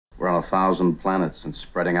1,000 planets and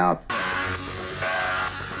spreading out.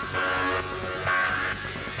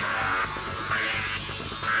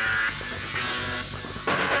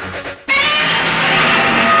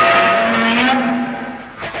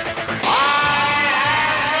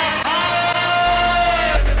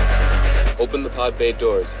 Open the pod bay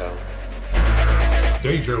doors, Hal.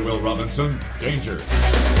 Danger, Will Robinson. Danger.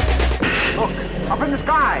 Look, up in the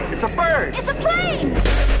sky. It's a bird. It's a plane.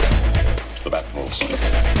 To the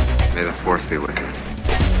Batmobiles. May the Force be with you.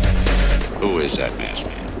 Who is that masked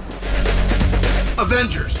man?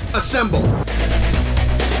 Avengers, assemble.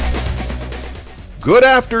 Good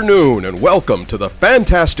afternoon and welcome to the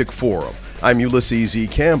Fantastic Forum. I'm Ulysses E.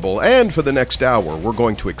 Campbell, and for the next hour we're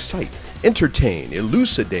going to excite, entertain,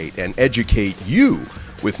 elucidate, and educate you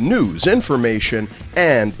with news, information,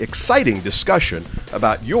 and exciting discussion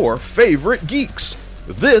about your favorite geeks.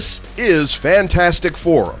 This is Fantastic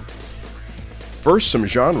Forum. First, some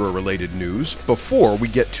genre-related news before we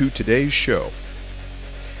get to today's show.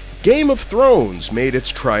 Game of Thrones made its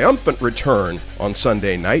triumphant return on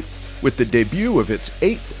Sunday night with the debut of its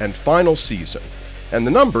 8th and final season, and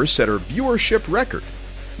the numbers set a viewership record.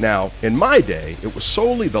 Now, in my day, it was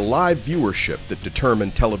solely the live viewership that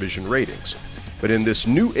determined television ratings. But in this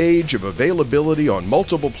new age of availability on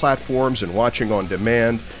multiple platforms and watching on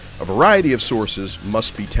demand, a variety of sources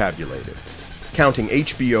must be tabulated. Counting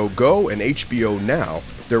HBO Go and HBO Now,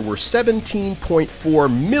 there were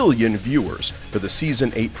 17.4 million viewers for the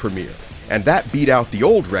Season 8 premiere, and that beat out the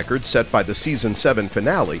old record set by the Season 7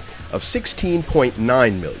 finale of 16.9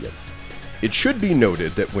 million. It should be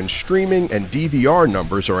noted that when streaming and DVR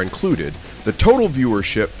numbers are included, the total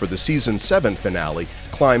viewership for the Season 7 finale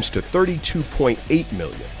climbs to 32.8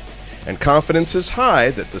 million, and confidence is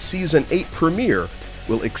high that the Season 8 premiere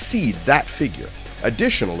will exceed that figure.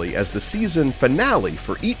 Additionally, as the season finale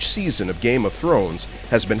for each season of Game of Thrones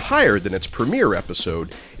has been higher than its premiere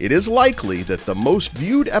episode, it is likely that the most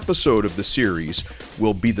viewed episode of the series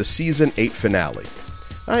will be the Season 8 finale.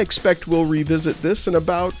 I expect we'll revisit this in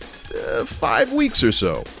about 5 weeks or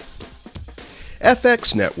so.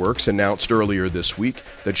 FX Networks announced earlier this week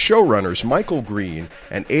that showrunners Michael Green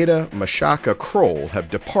and Ada Mashaka-Kroll have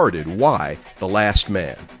departed Y: The Last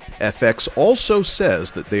Man. FX also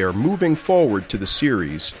says that they are moving forward to the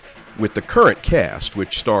series with the current cast,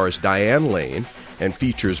 which stars Diane Lane and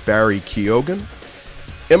features Barry Keoghan,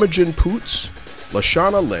 Imogen Poots,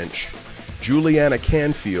 Lashana Lynch, Juliana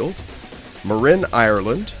Canfield, Marin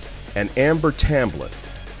Ireland, and Amber Tamblyn.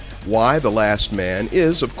 Y: The Last Man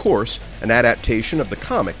is, of course, an adaptation of the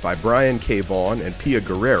comic by Brian K. Vaughan and Pia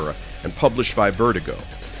Guerrera and published by Vertigo.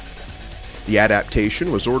 The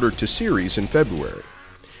adaptation was ordered to series in February.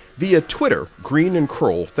 Via Twitter, Green and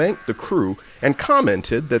Kroll thanked the crew and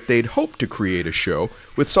commented that they'd hoped to create a show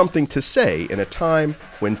with something to say in a time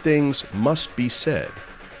when things must be said.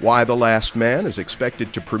 Y: The Last Man is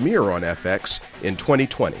expected to premiere on FX in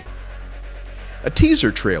 2020. A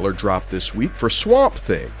teaser trailer dropped this week for Swamp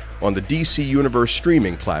Thing on the DC Universe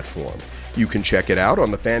streaming platform. You can check it out on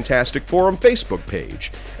the Fantastic Forum Facebook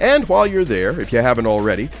page. And while you're there, if you haven't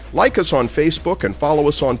already, like us on Facebook and follow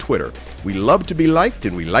us on Twitter. We love to be liked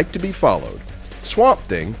and we like to be followed. Swamp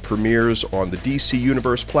Thing premieres on the DC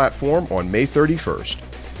Universe platform on May 31st.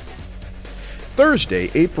 Thursday,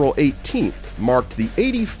 April 18th, marked the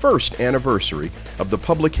 81st anniversary of the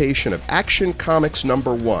publication of Action Comics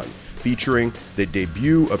 #1, featuring the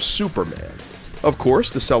debut of Superman. Of course,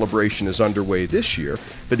 the celebration is underway this year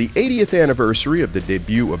for the 80th anniversary of the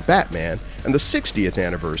debut of Batman and the 60th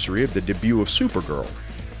anniversary of the debut of Supergirl.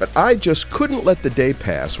 But I just couldn't let the day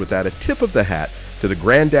pass without a tip of the hat to the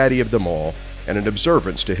granddaddy of them all and an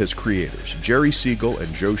observance to his creators, Jerry Siegel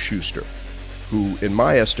and Joe Shuster, who, in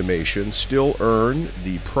my estimation, still earn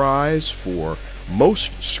the prize for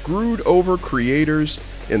most screwed-over creators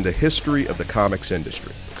in the history of the comics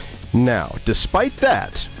industry. Now, despite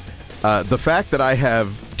that, the fact that I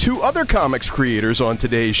have two other comics creators on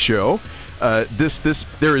today's show,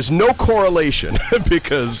 there is no correlation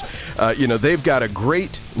because, they've got a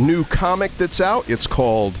great new comic that's out. It's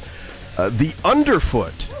called The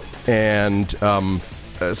Underfoot. And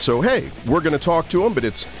so, hey, we're going to talk to them, but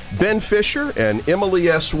it's Ben Fisher and Emily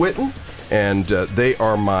S. Whitten, and they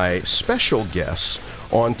are my special guests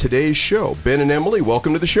on today's show. Ben and Emily,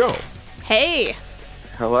 welcome to the show. Hey.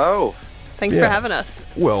 Hello. Thanks for having us.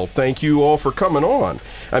 Well, thank you all for coming on.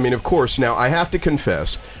 I mean, of course, now I have to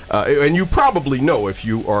confess, and you probably know if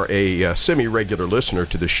you are a semi-regular listener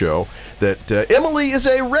to the show, that Emily is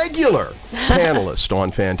a regular panelist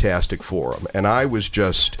on Fantastic Forum. And I was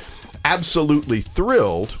just absolutely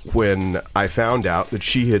thrilled when I found out that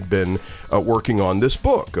she had been working on this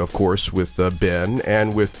book, of course, with Ben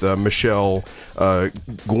and with Michelle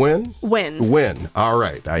Gwynn? Wynn. All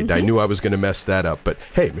right. I knew I was going to mess that up, but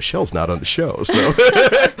hey, Michelle's not on the show, so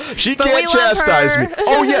she can't chastise me.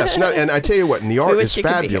 Oh, yes. No, and I tell you what, and the art is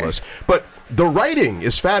fabulous, but the writing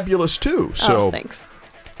is fabulous, too. So, thanks.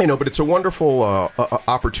 But it's a wonderful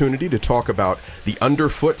opportunity to talk about the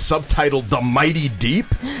Underfoot, subtitled "The Mighty Deep,"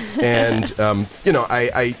 and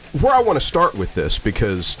where I want to start with this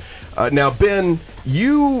because now, Ben,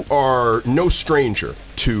 you are no stranger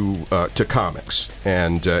to comics,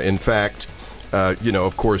 and in fact,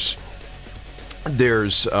 of course,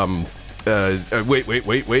 there's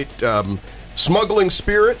Smuggling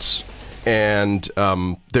Spirits, and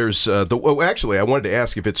there's actually, I wanted to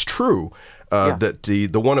ask if it's true. That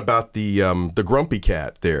the one about the grumpy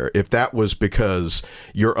cat there, if that was because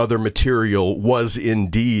your other material was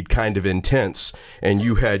indeed kind of intense and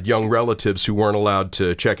you had young relatives who weren't allowed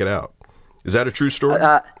to check it out. Is that a true story?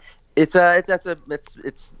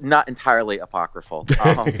 It's not entirely apocryphal.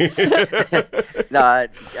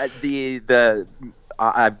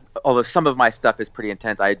 Although some of my stuff is pretty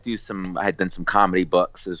intense, I had done some comedy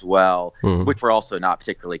books as well, which were also not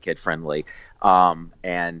particularly kid friendly.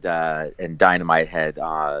 And Dynamite had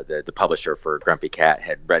the publisher for Grumpy Cat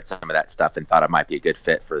had read some of that stuff and thought it might be a good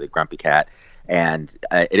fit for the Grumpy Cat. And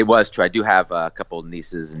it was true. I do have a couple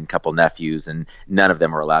nieces and a couple nephews, and none of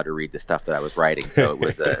them were allowed to read the stuff that I was writing. So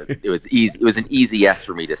it was easy. It was an easy yes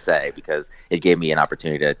for me to say because it gave me an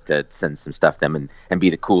opportunity to send some stuff to them and be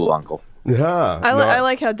the cool uncle. Yeah, I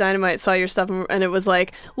like how Dynamite saw your stuff and it was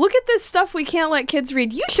like, look at this stuff we can't let kids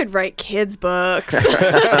read. You should write kids' books.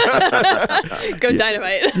 Go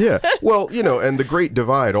Dynamite. Yeah. Well, and the Great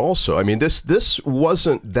Divide also. I mean, this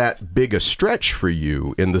wasn't that big a stretch for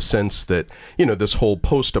you in the sense that, this whole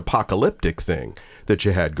post-apocalyptic thing that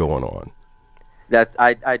you had going on. That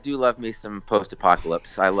I do love me some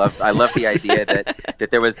post-apocalypse. I love the idea that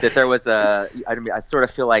there was I sort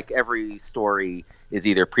of feel like every story is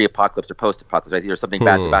either pre-apocalypse or post-apocalypse. Right? Either something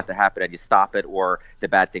bad's about to happen and you stop it, or the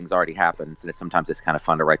bad thing's already happened. And sometimes it's kind of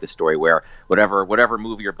fun to write the story where whatever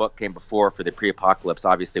movie or book came before for the pre-apocalypse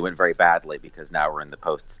obviously went very badly because now we're in the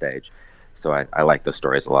post stage. So I like those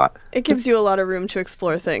stories a lot. It gives you a lot of room to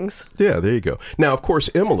explore things. Yeah, there you go. Now, of course,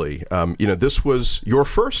 Emily, this was your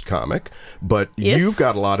first comic, but you've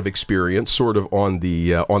got a lot of experience sort of on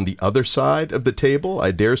the other side of the table.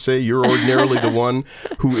 I dare say you're ordinarily the one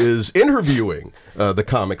who is interviewing the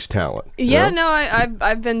comics talent. Yeah, no,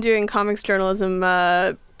 I've been doing comics journalism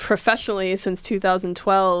professionally since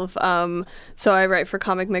 2012. So I write for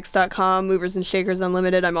comicmix.com, Movers and Shakers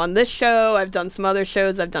Unlimited. I'm on this show. I've done some other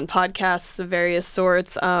shows. I've done podcasts of various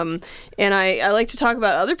sorts. And I like to talk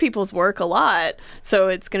about other people's work a lot. So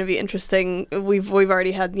it's going to be interesting. We've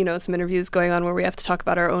already had, some interviews going on where we have to talk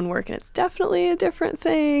about our own work, and it's definitely a different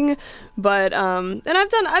thing. But and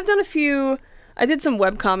I've done a few. I did some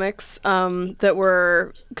webcomics that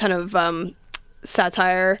were kind of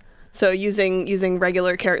satire. So using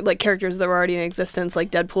regular characters that were already in existence, like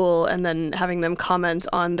Deadpool, and then having them comment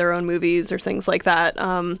on their own movies or things like that.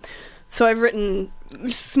 So I've written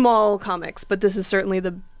small comics, but this is certainly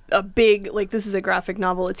a big, this is a graphic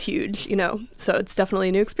novel. It's huge, So it's definitely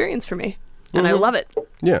a new experience for me. And I love it.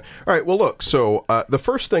 Yeah. All right. Well, look, so the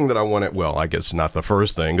first thing that I want to, I guess not the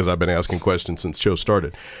first thing because I've been asking questions since the show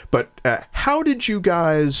started, but how did you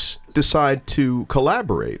guys decide to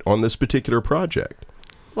collaborate on this particular project?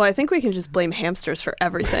 Well, I think we can just blame hamsters for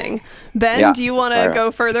everything. Ben, do you want to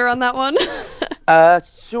go further on that one?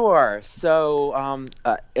 Sure. So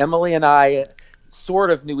Emily and I sort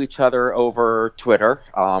of knew each other over Twitter,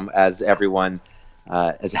 as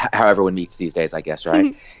how everyone meets these days, I guess,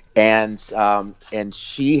 right? And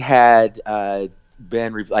she had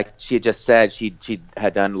been, like she had just said, she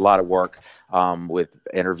had done a lot of work with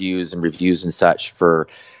interviews and reviews and such for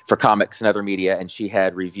comics and other media, and she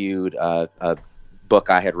had reviewed a book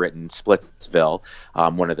I had written, Splitsville,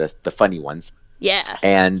 one of the funny ones. Yeah.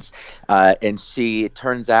 And it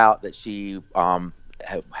turns out that she ran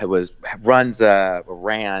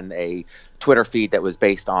a Twitter feed that was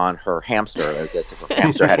based on her hamster, as if her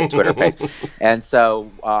hamster had a Twitter page. And so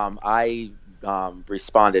I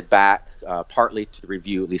responded back partly to the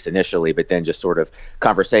review, at least initially, but then just sort of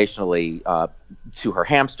conversationally to her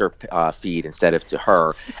hamster feed instead of to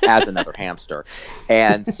her as another hamster.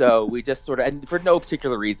 And so we just sort of, and for no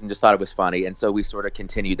particular reason, just thought it was funny. And so we sort of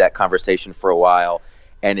continued that conversation for a while.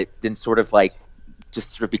 And it then sort of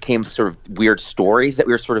became sort of weird stories that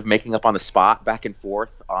we were sort of making up on the spot back and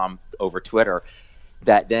forth over Twitter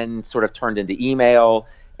that then sort of turned into email.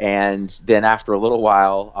 And then after a little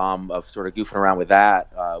while of sort of goofing around with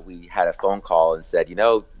that, we had a phone call and said,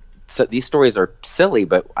 so these stories are silly,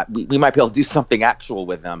 but we might be able to do something actual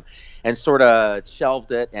with them, and sort of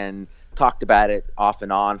shelved it and talked about it off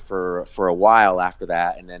and on for a while after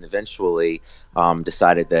that, and then eventually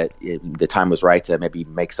decided that the time was right to maybe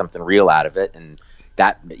make something real out of it. And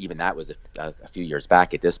that was a few years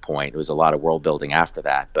back at this point. It was a lot of world building after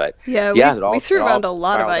that. But we threw around a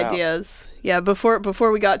lot of ideas. Yeah,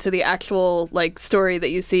 before we got to the actual story that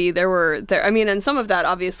you see, and some of that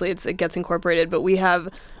obviously it gets incorporated, but we have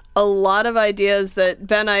a lot of ideas that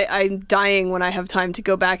Ben, I'm dying when I have time to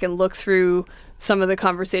go back and look through some of the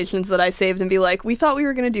conversations that I saved and be like, we thought we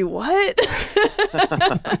were going to do what?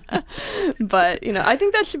 But, I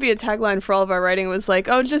think that should be a tagline for all of our writing. It was like,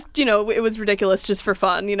 oh, just, it was ridiculous just for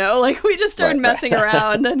fun, we just started messing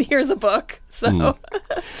around and here's a book. So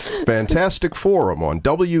Fantastic Forum on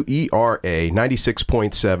WERA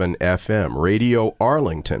 96.7 FM, Radio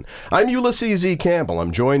Arlington. I'm Ulysses E. Campbell.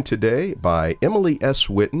 I'm joined today by Emily S.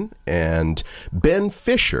 Whitten and Ben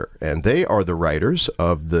Fisher, and they are the writers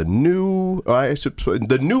of the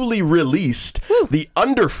newly released The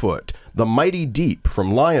Underfoot, The Mighty Deep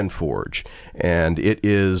from Lion Forge. And it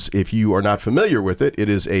is, if you are not familiar with it, it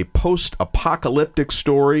is a post-apocalyptic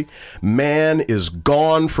story. Man is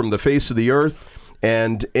gone from the face of the earth,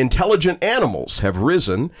 and intelligent animals have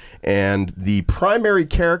risen, and the primary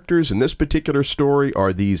characters in this particular story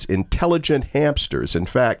are these intelligent hamsters. In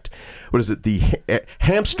fact, what is it? The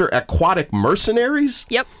Hamster Aquatic Mercenaries?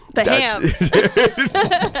 Yep, the ham.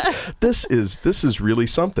 This is really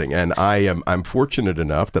something, and I'm fortunate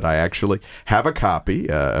enough that I actually have a copy,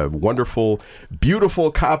 a wonderful,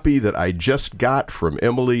 beautiful copy that I just got from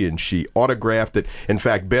Emily, and she autographed it. In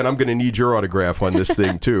fact, Ben, I'm going to need your autograph on this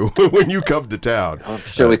thing too when you come to town. I'm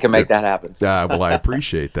sure we can make that happen. Well, I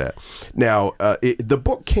appreciate that. Now, the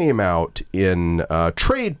book came out in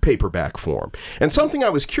trade paperback form, and something I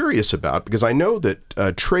was curious about, because I know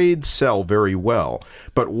that trades sell very well,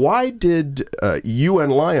 but why did you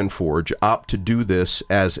and Lion Forge opt to do this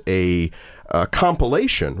as a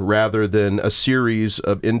compilation rather than a series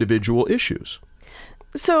of individual issues?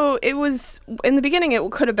 So it was, in the beginning, it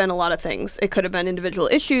could have been a lot of things. It could have been individual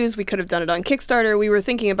issues. We could have done it on Kickstarter. We were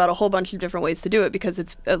thinking about a whole bunch of different ways to do it because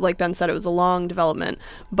it's, like Ben said, it was a long development.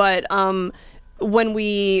 But when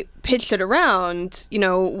we pitched it around,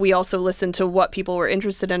 we also listened to what people were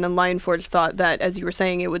interested in, and Lion Forge thought that, as you were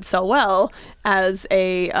saying, it would sell well as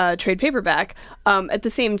a trade paperback. At the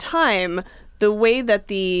same time, the way that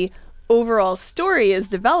the overall story is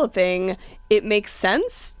developing, it makes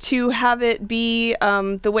sense to have it be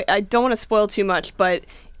the way, I don't want to spoil too much, but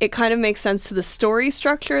it kind of makes sense to the story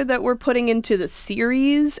structure that we're putting into the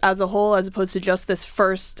series as a whole, as opposed to just this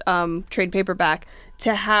first trade paperback,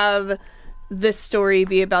 to have this story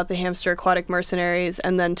be about the Hamster Aquatic Mercenaries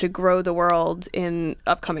and then to grow the world in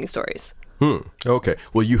upcoming stories. Okay.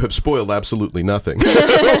 Well, you have spoiled absolutely nothing with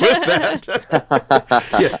that.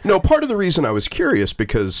 Yeah. No, part of the reason I was curious,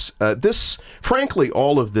 because frankly,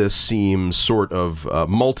 all of this seems sort of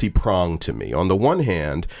multi-pronged to me. On the one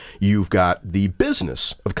hand, you've got the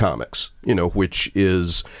business of comics, which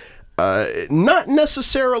is not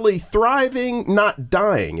necessarily thriving, not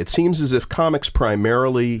dying. It seems as if comics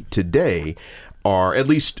primarily today are, at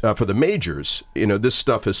least for the majors, this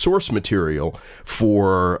stuff is source material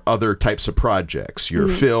for other types of projects, your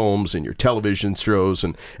films and your television shows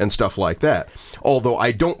and stuff like that. Although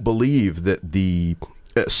I don't believe that the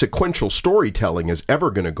sequential storytelling is ever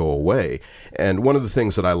going to go away. And one of the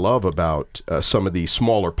things that I love about some of the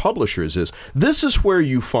smaller publishers is this is where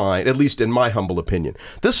you find, at least in my humble opinion,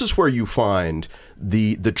 this is where you find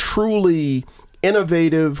the truly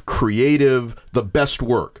innovative, creative, the best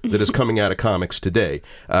work that is coming out of comics today,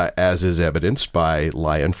 as is evidenced by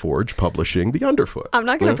Lion Forge publishing The Underfoot. I'm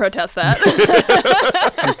not going to protest that.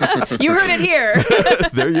 You heard it here.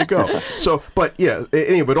 There you go. So, but yeah,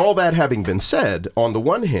 anyway, but all that having been said, on the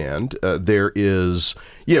one hand, there is,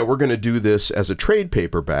 we're going to do this as a trade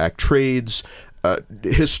paperback. Trades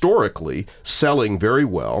historically selling very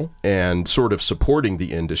well and sort of supporting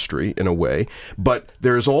the industry in a way. But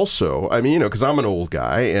there's also, because I'm an old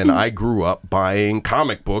guy and I grew up buying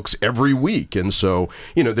comic books every week. And so,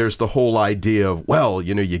 there's the whole idea of,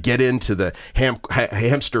 you get into the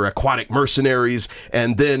Hamster Aquatic Mercenaries,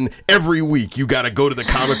 and then every week you got to go to the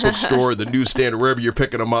comic book store, the newsstand, or wherever you're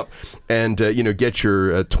picking them up, and, get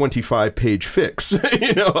your 25-page fix,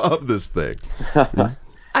 of this thing.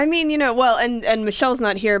 I mean, well, and Michelle's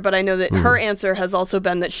not here, but I know that her answer has also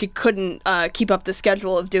been that she couldn't keep up the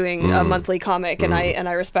schedule of doing a monthly comic, and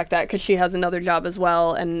I respect that because she has another job as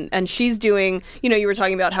well, and she's doing, you were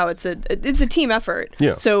talking about how it's a team effort.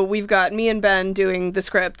 Yeah. So we've got me and Ben doing the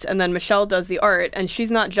script, and then Michelle does the art, and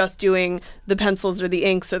she's not just doing the pencils or the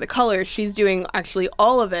inks or the colors, she's doing actually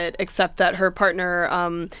all of it, except that her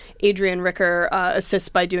partner, Adrian Ricker, assists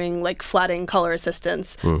by doing like flatting color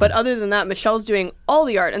assistance. But other than that, Michelle's doing all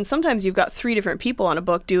the art, and sometimes you've got 3 different people on a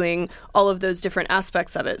book doing all of those different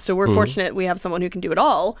aspects of it. So we're fortunate we have someone who can do it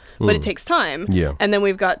all, but it takes time. Yeah. And then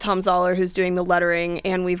we've got Tom Zoller who's doing the lettering,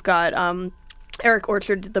 and we've got Eric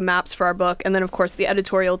Orchard did the maps for our book, and then of course the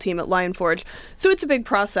editorial team at Lionforge. So it's a big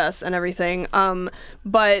process and everything.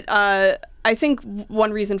 But I think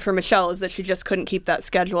one reason for Michelle is that she just couldn't keep that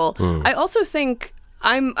schedule. I also think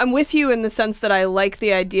I'm with you in the sense that I like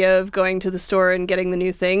the idea of going to the store and getting the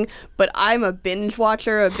new thing, but I'm a binge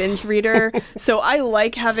watcher, a binge reader, so I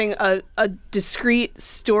like having a discrete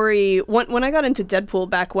story. When I got into Deadpool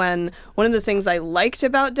back when, one of the things I liked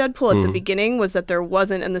about Deadpool at the beginning was that there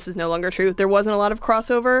wasn't, and this is no longer true, there wasn't a lot of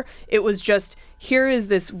crossover. It was just, here is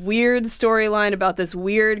this weird storyline about this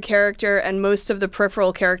weird character, and most of the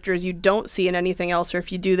peripheral characters you don't see in anything else, or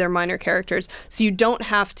if you do, they're minor characters. So you don't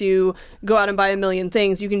have to go out and buy a million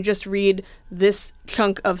things. You can just read this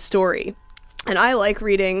chunk of story. And I like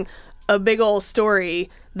reading a big old story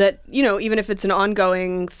that, even if it's an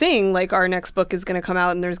ongoing thing, like our next book is going to come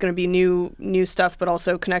out and there's going to be new stuff, but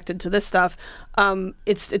also connected to this stuff,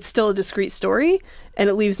 it's still a discrete story, and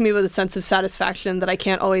it leaves me with a sense of satisfaction that I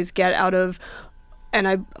can't always get out of. And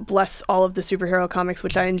I bless all of the superhero comics,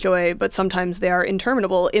 which I enjoy, but sometimes they are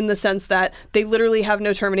interminable in the sense that they literally have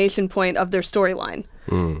no termination point of their storyline.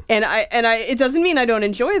 And it doesn't mean I don't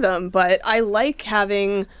enjoy them, but I like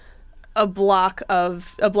having a block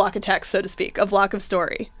of text, so to speak, a block of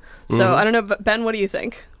story. So I don't know, but Ben, what do you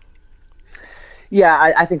think?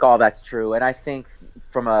 Yeah, I think all that's true, and I think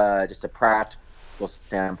from just a practical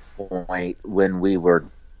standpoint, when we were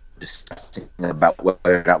discussing about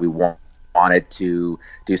whether or not we wanted to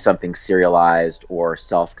do something serialized or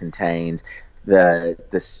self-contained, the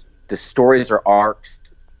stories are arced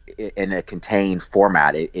in a contained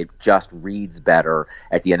format. It just reads better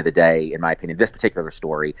at the end of the day, in my opinion, this particular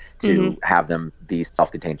story, to have them these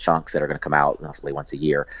self-contained chunks that are going to come out mostly once a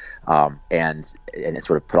year, and it's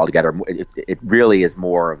sort of put all together. It really is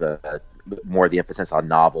more of the emphasis on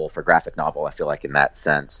novel for graphic novel, I feel like, in that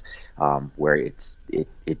sense, where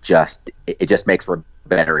it just makes for a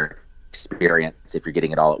better experience if you're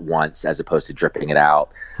getting it all at once as opposed to dripping it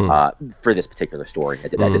out for this particular story. I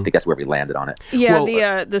just think that's where we landed on it. Yeah,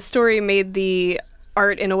 well, the story made the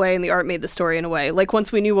art in a way, and the art made the story in a way. Like,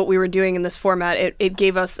 once we knew what we were doing in this format, it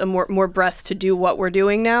gave us a more breadth to do what we're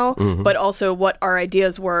doing now, but also what our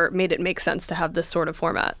ideas were made it make sense to have this sort of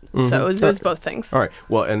format. So it was both things. All right.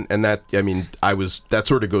 Well, and that, I mean, that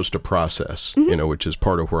sort of goes to process, which is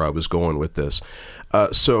part of where I was going with this.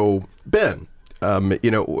 So, Ben,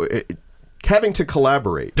 having to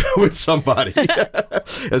collaborate with somebody,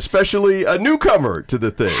 especially a newcomer to the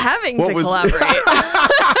thing. Collaborate.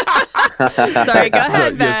 Sorry, go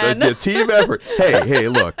ahead, Ben. Yes, a team effort. Hey,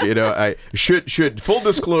 look, I should full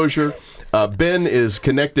disclosure, Ben is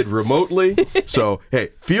connected remotely, so hey,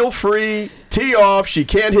 feel free, tee off. She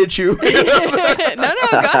can't hit you. No, go ahead.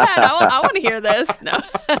 I want to hear this. No.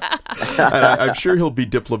 And I'm sure he'll be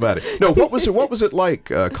diplomatic. No, what was it like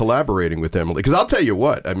collaborating with Emily? Because I'll tell you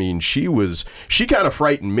what, I mean, she kind of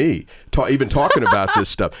frightened me, even talking about this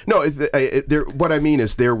stuff. No, what I mean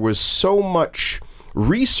is there was so much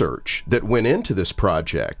research that went into this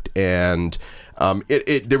project, and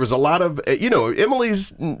there was a lot of,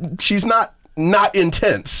 she's not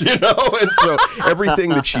intense, and so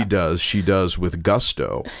everything that she does with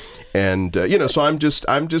gusto. And so I'm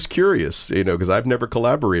just curious, because I've never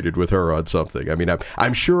collaborated with her on something. I mean,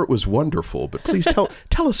 I'm sure it was wonderful, but please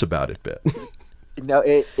tell us about it, Ben. No,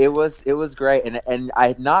 it was great, and I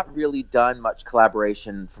had not really done much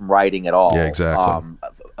collaboration from writing at all. Yeah, exactly.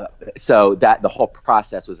 So that the whole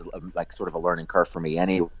process was like sort of a learning curve for me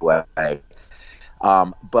anyway.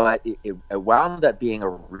 But it wound up being a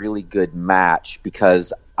really good match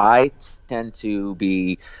because I tend to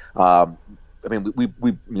be. I mean,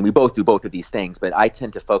 we both do both of these things, but I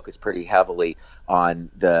tend to focus pretty heavily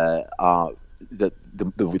on the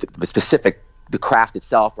specific. The craft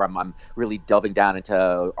itself, where I'm really delving down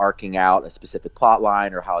into arcing out a specific plot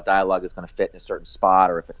line, or how a dialogue is going to fit in a certain spot,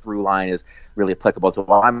 or if a through line is really applicable. So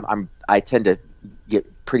I tend to get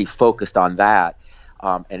pretty focused on that.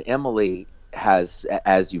 And Emily has,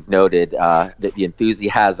 as you've noted, that the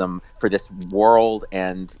enthusiasm for this world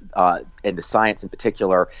and the science in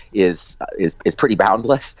particular is pretty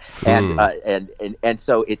boundless, and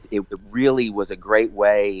so it really was a great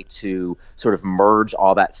way to sort of merge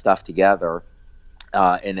all that stuff together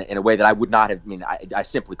in a way that I would not have. I mean, I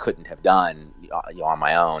simply couldn't have done on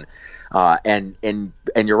my own. And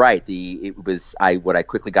you're right. What I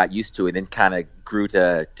quickly got used to and then kind of grew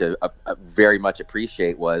to very much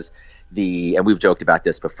appreciate was and we've joked about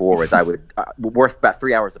this before, was I would worth about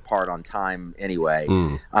 3 hours apart on time anyway,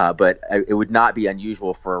 but it would not be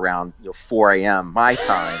unusual for around 4 a.m. my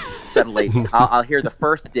time. Suddenly, I'll hear the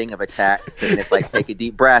first ding of a text, and it's like, take a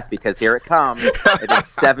deep breath because here it comes. And then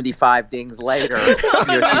 75 dings later,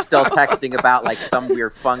 she's still texting about like some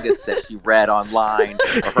weird fungus that she read online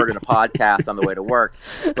or heard in a podcast on the way to work.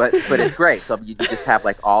 But it's great. So you just have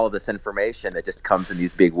like all of this information that just comes in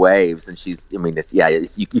these big waves, and you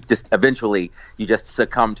eventually you just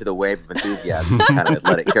succumb to the wave of enthusiasm and kind of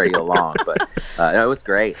let it carry you along. But it was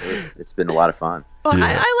great. It's been a lot of fun. Well,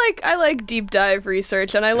 yeah. I like deep dive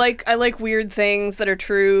research, and I like weird things that are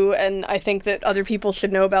true, and I think that other people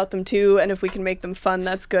should know about them too. And if we can make them fun,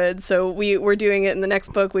 that's good. So we're doing it in the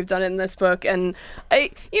next book. We've done it in this book, and I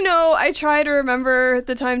try to remember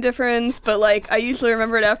the time difference, but like I usually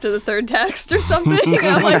remember it after the third text or something. And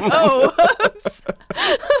I'm like, oh, oops.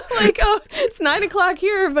 Like, oh, it's 9 o'clock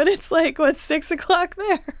here, but it's like 6 o'clock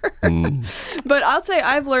there. But I'll say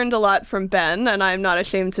I've learned a lot from Ben, and I'm not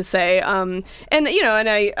ashamed to say. And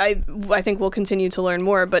I think we'll continue to learn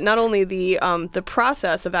more. But not only the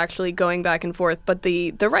process of actually going back and forth, but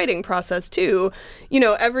the writing process too.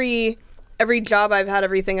 Every job I've had,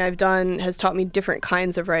 everything I've done has taught me different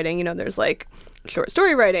kinds of writing. There's like short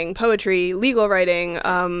story writing, poetry, legal writing,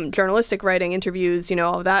 journalistic writing, interviews,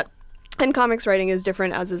 all of that. And comics writing is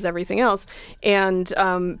different, as is everything else. And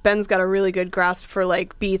Ben's got a really good grasp for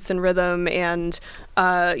like beats and rhythm and,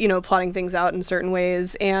 plotting things out in certain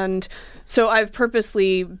ways. And so I've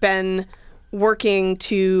purposely been working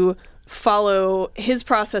to follow his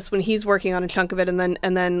process when he's working on a chunk of it, and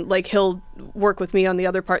then like he'll work with me on the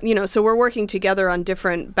other part. So we're working together on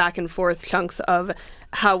different back and forth chunks of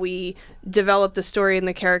how we develop the story and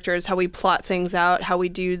the characters, how we plot things out, how we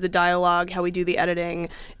do the dialogue, how we do the editing.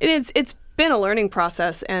 It's been a learning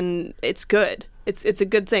process, and it's good. It's a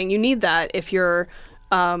good thing. You need that if you're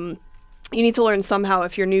you need to learn somehow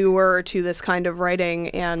if you're newer to this kind of writing,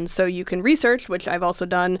 and so you can research, which I've also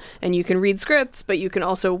done, and you can read scripts, but you can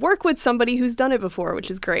also work with somebody who's done it before, which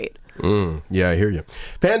is great. Yeah, I hear you.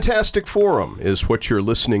 Fantastic Forum is what you're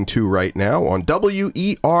listening to right now on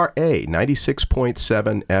WERA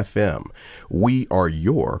 96.7 FM. We are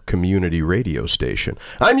your community radio station.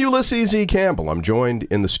 I'm Ulysses E. Campbell. I'm joined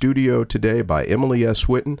in the studio today by Emily S.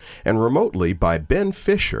 Whitten and remotely by Ben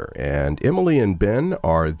Fisher. And Emily and Ben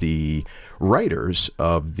are the writers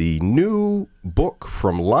of the new book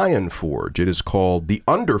from Lion Forge. It is called The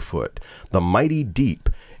Underfoot, The Mighty Deep.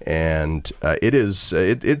 And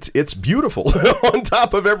it's beautiful on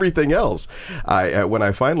top of everything else. When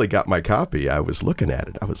I finally got my copy, I was looking at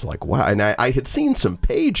it. I was like, wow. And I had seen some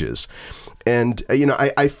pages. And,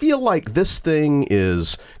 I feel like this thing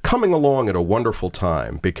is coming along at a wonderful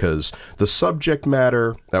time because the subject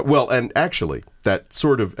matter, and actually, that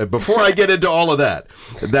sort of, before I get into all of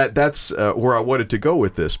that's where I wanted to go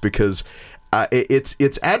with this, because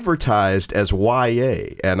it's advertised as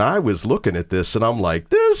YA, and I was looking at this and I'm like,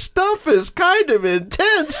 this stuff is kind of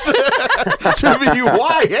intense to be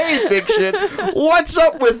YA fiction. What's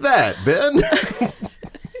up with that, Ben?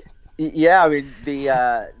 Yeah, I mean,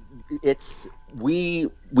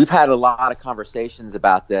 we've had a lot of conversations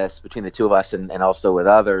about this between the two of us and also with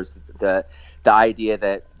others. The idea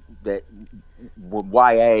that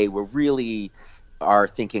YA, we're really are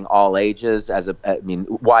thinking all ages YA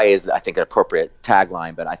is, I think, an appropriate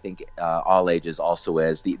tagline, but I think all ages also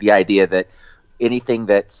is. The idea that anything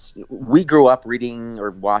we grew up reading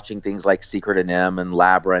or watching things like Secret and M and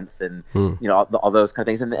Labyrinth and all those kind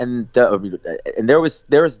of things, and there was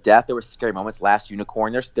death, there were scary moments. Last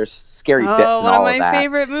Unicorn, there's scary bits and all of that. One of my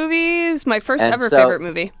favorite movies, my first ever favorite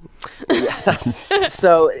movie. Yeah.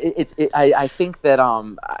 So I think that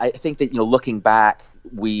looking back,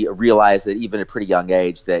 we realize that even at a pretty young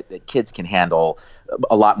age that kids can handle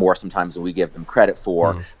a lot more sometimes than we give them credit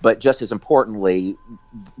for. But just as importantly,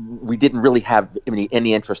 we didn't really have any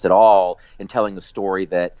interest at all in telling a story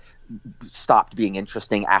that stopped being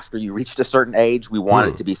interesting after you reached a certain age. We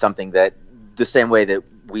wanted it to be something that, the same way that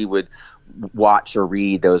we would watch or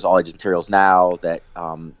read those all-age materials now, that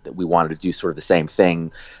we wanted to do sort of the same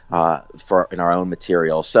thing in our own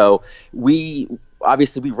material. So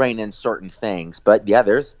obviously we rein in certain things, but yeah,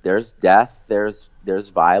 there's death, there's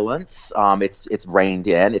violence. It's reined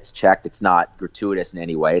in, it's checked, it's not gratuitous in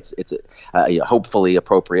any way. It's hopefully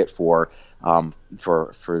appropriate for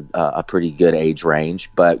a pretty good age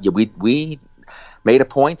range. But we made a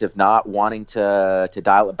point of not wanting to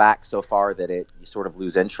dial it back so far that you sort of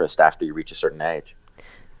lose interest after you reach a certain age.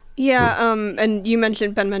 Yeah, and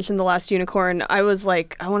Ben mentioned The Last Unicorn. I want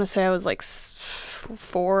to say I was like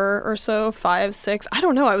 4 or so, 5, 6. I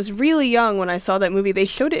don't know. I was really young when I saw that movie. They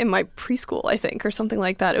showed it in my preschool, I think, or something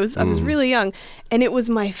like that. I was really young, and it was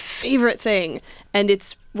my favorite thing. And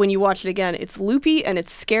when you watch it again, it's loopy and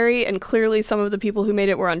it's scary, and clearly some of the people who made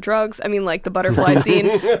it were on drugs. I mean, like the butterfly scene,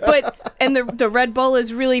 and the Red Bull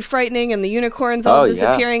is really frightening, and the unicorns all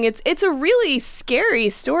disappearing. Yeah. It's a really scary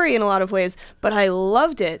story in a lot of ways, but I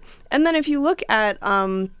loved it. And then if you look at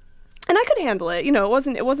and I could handle it.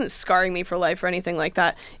 It wasn't scarring me for life or anything like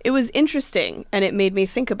that. It was interesting, and it made me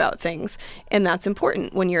think about things, and that's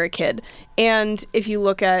important when you're a kid. And if you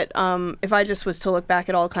look at, if I just was to look back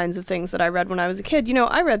at all kinds of things that I read when I was a kid,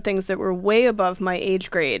 I read things that were way above my age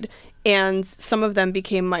grade, and some of them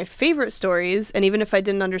became my favorite stories, and even if I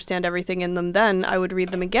didn't understand everything in them then, I would read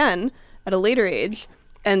them again at a later age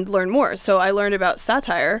and learn more. So I learned about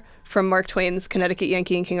satire from Mark Twain's Connecticut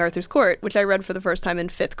Yankee in King Arthur's Court, which I read for the first time in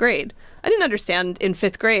 5th grade. I didn't understand in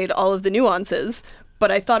 5th grade all of the nuances, but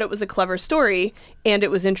I thought it was a clever story, and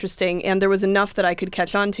it was interesting, and there was enough that I could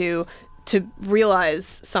catch on to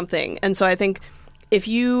realize something. And so I think if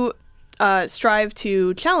you strive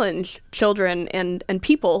to challenge children and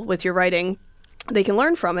people with your writing, they can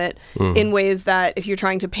learn from it in ways that if you're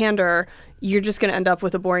trying to pander, you're just going to end up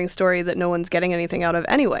with a boring story that no one's getting anything out of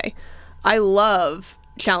anyway. I love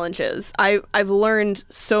challenges. I've learned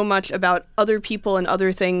so much about other people and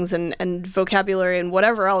other things and vocabulary and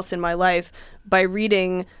whatever else in my life by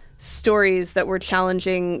reading stories that were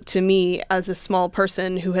challenging to me as a small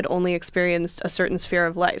person who had only experienced a certain sphere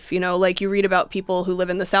of life. Like you read about people who live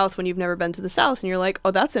in the South when you've never been to the South, and you're like,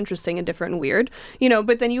 oh, that's interesting and different and weird,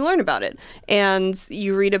 but then you learn about it. And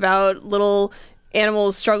you read about little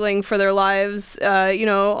animals struggling for their lives,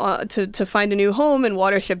 to find a new home in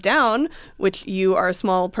Watership Down, which you are a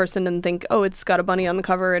small person and think, oh, it's got a bunny on the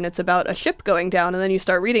cover and it's about a ship going down. And then you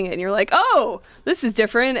start reading it and you're like, oh, this is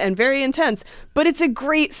different and very intense. But it's a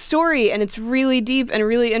great story and it's really deep and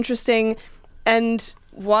really interesting. And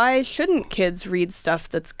why shouldn't kids read stuff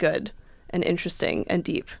that's good and interesting and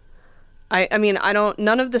deep? I mean,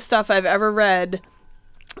 none of the stuff I've ever read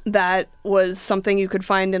that was something you could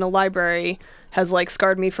find in a library has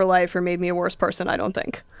scarred me for life or made me a worse person, I don't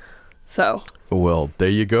think. So. Well, there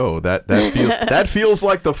you go. That feels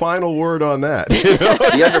like the final word on that.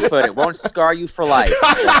 The Underfoot, it won't scar you for life.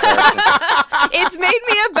 It's made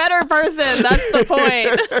me a better person. That's the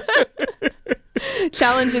point.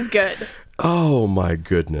 Challenge is good. Oh my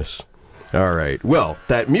goodness. All right. Well,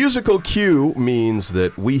 that musical cue means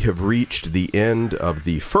that we have reached the end of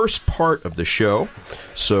the first part of the show.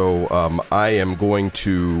 So I am going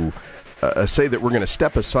to say that we're going to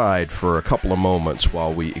step aside for a couple of moments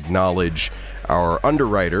while we acknowledge our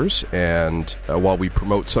underwriters and while we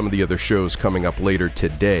promote some of the other shows coming up later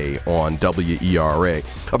today on WERA.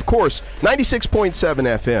 Of course, 96.7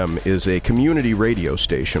 FM is a community radio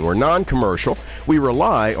station. We're non-commercial. We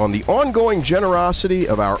rely on the ongoing generosity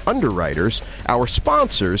of our underwriters, our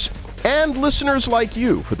sponsors, and listeners like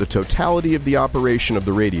you for the totality of the operation of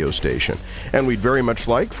the radio station. And we'd very much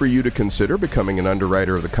like for you to consider becoming an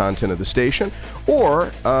underwriter of the content of the station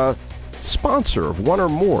or a sponsor of one or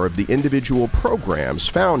more of the individual programs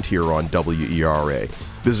found here on WERA.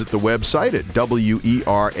 Visit the website at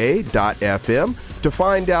wera.fm to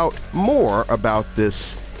find out more about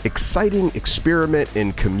this exciting experiment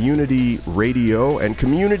in community radio and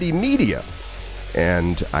community media.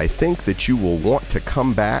 And I think that you will want to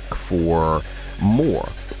come back for more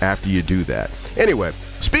after you do that. Anyway,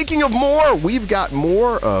 speaking of more, we've got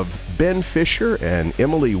more of Ben Fisher and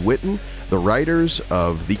Emily Whitten, the writers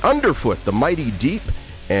of The Underfoot, The Mighty Deep,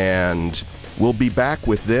 and we'll be back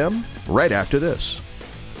with them right after this.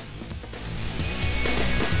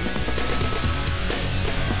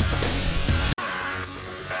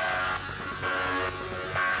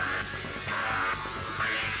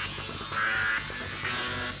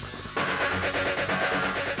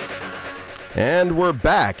 And we're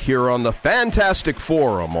back here on the Fantastic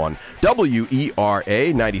Forum on WERA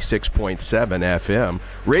 96.7 FM,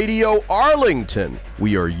 Radio Arlington.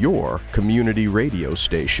 We are your community radio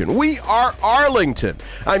station. We are Arlington.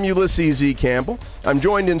 I'm Ulysses E. Campbell. I'm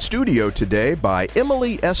joined in studio today by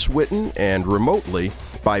Emily S. Whitten and remotely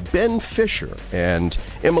by Ben Fisher. And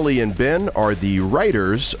Emily and Ben are the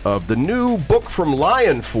writers of the new book from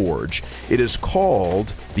Lion Forge. It is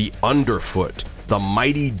called The Underfoot, The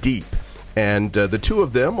Mighty Deep. And the two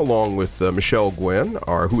of them, along with Michelle Gwynn,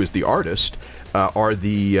 who is the artist, are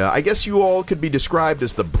the, I guess you all could be described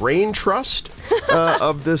as the brain trust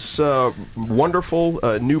of this wonderful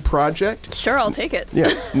new project. Sure, I'll take it.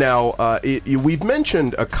 Yeah. Now, we've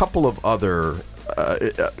mentioned a couple of other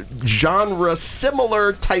genre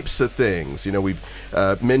similar types of things. You know, we've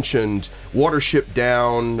mentioned Watership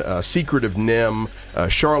Down, Secret of Nim,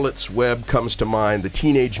 Charlotte's Web comes to mind, the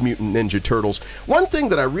Teenage Mutant Ninja Turtles. One thing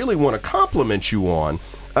that I really want to compliment you on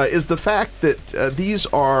is the fact that these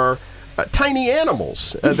are tiny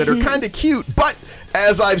animals that are kind of cute, but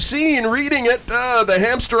as I've seen reading it, the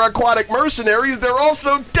Hamster Aquatic Mercenaries, they're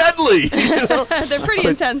also deadly. You know? They're pretty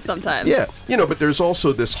intense sometimes. Yeah, you know, but there's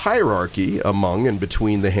also this hierarchy among and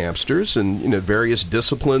between the hamsters and, you know, various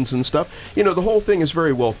disciplines and stuff. You know, the whole thing is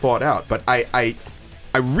very well thought out, but I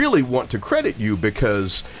really want to credit you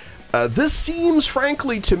because this seems,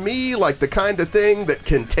 frankly, to me like the kind of thing that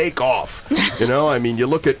can take off. You know, I mean, you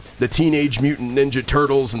look at the Teenage Mutant Ninja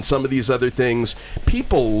Turtles and some of these other things.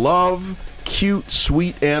 People love cute,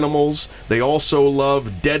 sweet animals. They also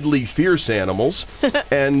love deadly, fierce animals.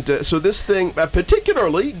 And so this thing,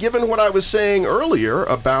 particularly given what I was saying earlier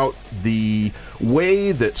about the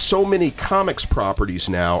way that so many comics properties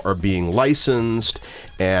now are being licensed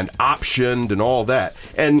and optioned and all that.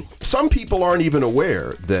 And some people aren't even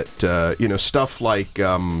aware that, you know, stuff like,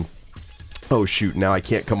 oh shoot, now I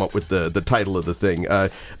can't come up with the title of the thing.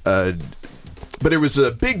 But it was a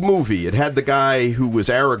big movie. It had the guy who was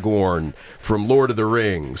Aragorn from Lord of the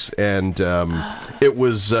Rings, and it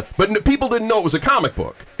was. But people didn't know it was a comic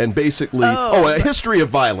book. And basically, A History of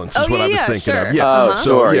Violence is what I was thinking of.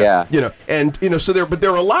 Yeah, yeah. You know, and you know, so there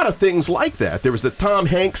are a lot of things like that. There was the Tom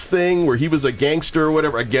Hanks thing where he was a gangster or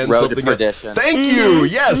whatever. Again, Road something. to Perdition. Thank you.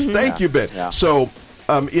 Yes, thank you, Ben. Yeah. So.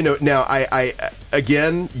 You know, now I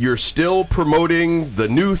again, you're still promoting the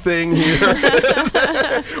new thing here.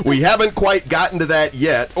 We haven't quite gotten to that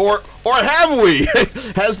yet, or have we?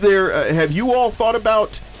 Have you all thought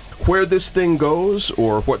about where this thing goes,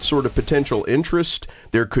 or what sort of potential interest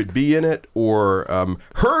there could be in it, or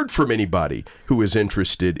heard from anybody who is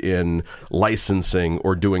interested in licensing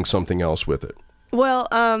or doing something else with it? Well,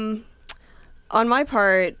 on my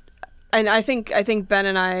part. And I think Ben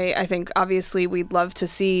and I think obviously we'd love to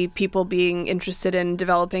see people being interested in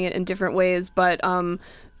developing it in different ways. But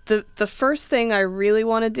the first thing I really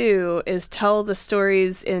want to do is tell the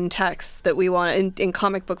stories in text that we want, in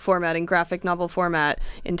comic book format, in graphic novel format,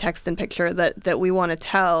 in text and picture that we want to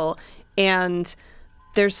tell. And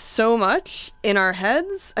there's so much in our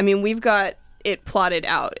heads. I mean, we've got it plotted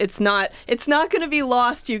out. It's not going to be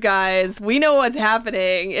Lost, you guys. We know what's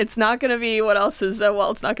happening. It's not going to be what else is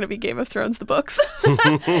it's not going to be Game of Thrones, the books.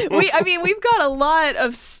 We've got a lot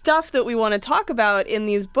of stuff that we want to talk about in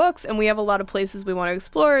these books, and we have a lot of places we want to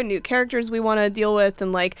explore, new characters we want to deal with,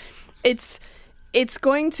 and like it's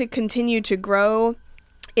going to continue to grow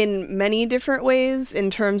in many different ways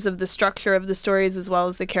in terms of the structure of the stories, as well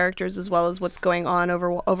as the characters, as well as what's going on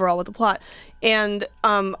overall with the plot. And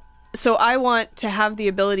so I want to have the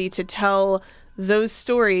ability to tell those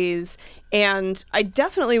stories, and I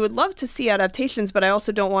definitely would love to see adaptations, but I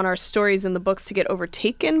also don't want our stories in the books to get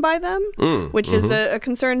overtaken by them, which is a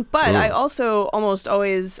concern. But I also almost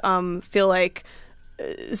always feel like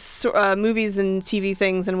movies and TV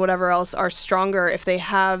things and whatever else are stronger if they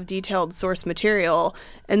have detailed source material,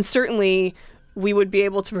 and certainly we would be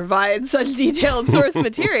able to provide such detailed source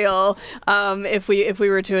material if we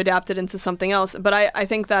were to adapt it into something else. But I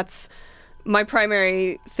think that's my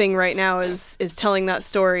primary thing right now is telling that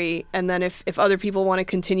story, and then if other people want to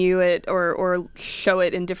continue it or show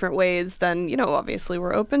it in different ways, then, you know, obviously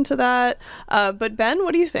we're open to that. But Ben,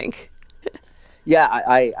 what do you think? Yeah,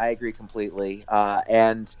 I agree completely.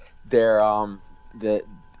 And there, Emily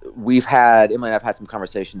and I've had some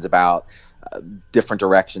conversations about different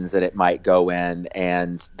directions that it might go in,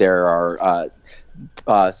 and there are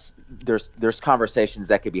there's conversations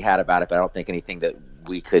that could be had about it, but I don't think anything that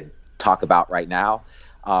we could talk about right now.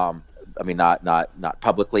 I mean, not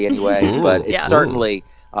publicly anyway, but it's certainly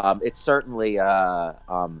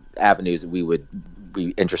avenues that we would be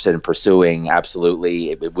interested in pursuing. Absolutely,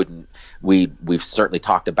 it wouldn't. We've certainly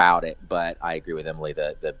talked about it, but I agree with Emily.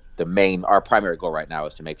 Our primary goal right now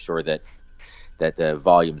is to make sure that the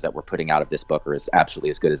volumes that we're putting out of this book are absolutely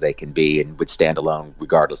as good as they can be and would stand alone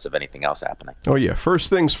regardless of anything else happening. Oh yeah, first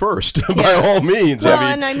things first, by all means. Well,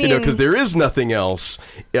 I mean, you know, because there is nothing else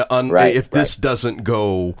if this doesn't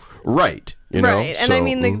go right. You know? Right. And So, I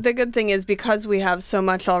mean, the good thing is because we have so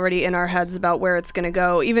much already in our heads about where it's going to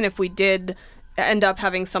go, even if we did end up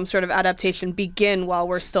having some sort of adaptation begin while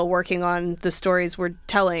we're still working on the stories we're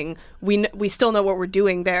telling, we still know what we're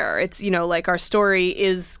doing there. It's, like our story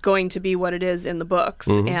is going to be what it is in the books.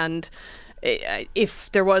 And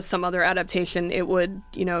if there was some other adaptation, it would,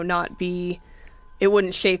 not be... It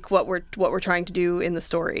wouldn't shake what we're trying to do in the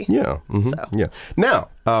story. Yeah. So. Yeah. Now,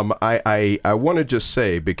 I want to just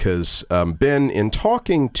say, because Ben, in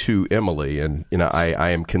talking to Emily, and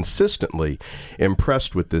I am consistently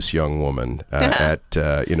impressed with this young woman at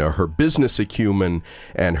her business acumen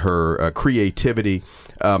and her creativity.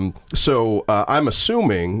 So I'm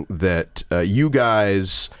assuming that you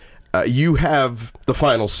guys. You have the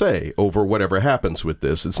final say over whatever happens with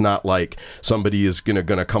this. It's not like somebody is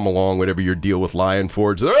gonna come along, whatever your deal with Lion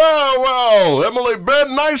Forge. Oh well, Emily,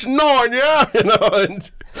 Ben, nice knowing you. And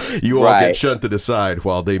you all get shunted aside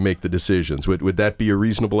while they make the decisions. Would that be a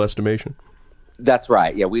reasonable estimation? That's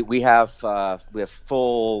right. Yeah, we have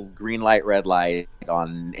full green light, red light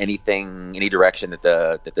on any direction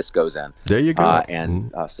that this goes in. There you go.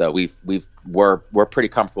 So we're pretty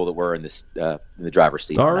comfortable that we're in this in the driver's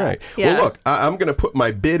seat. All right. Yeah. Well, look, I'm going to put my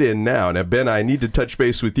bid in now. Now, Ben, I need to touch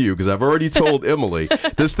base with you because I've already told Emily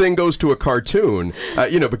this thing goes to a cartoon.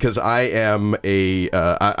 Because I am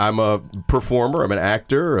I'm a performer. I'm an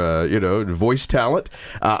actor. Voice talent.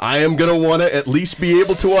 I am going to want to at least be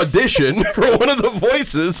able to audition for one of the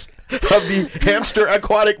voices of the Hamster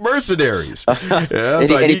Aquatic Mercenaries.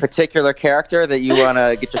 Any particular character that you want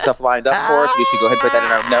to get yourself lined up for? So we should go ahead and put that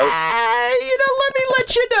in our notes. Let me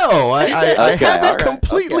let you know. I haven't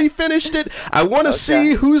completely finished it. I want to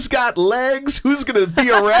see who's got legs, who's going to be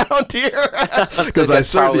around here. Because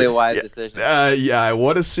that's probably a wise decision. I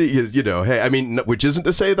want to see. Hey, I mean, which isn't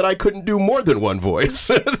to say that I couldn't do more than one voice.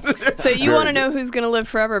 So you want to know who's going to live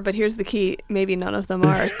forever, but here's the key: maybe none of them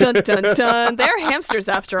are. Dun dun dun. They're hamsters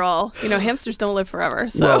after all. Hamsters don't live forever.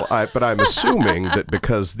 So. Well, but I'm assuming that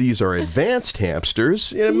because these are advanced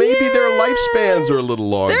hamsters, maybe their lifespans are a little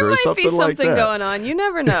longer. There might or something be something like that. going on. You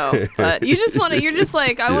never know. But you're just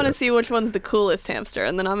like, I want to see which one's the coolest hamster,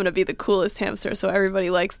 and then I'm going to be the coolest hamster, so everybody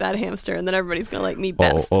likes that hamster, and then everybody's going to like me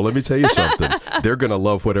best. Oh, let me tell you something. They're going to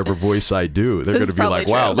love whatever voice I do. They're going to be like,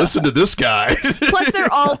 true. wow, listen to this guy. Plus,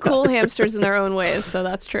 they're all cool hamsters in their own ways, so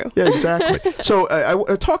that's true. Yeah, exactly. So,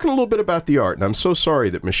 talking a little bit about the art, and I'm so sorry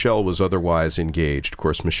that Michelle was otherwise engaged. Of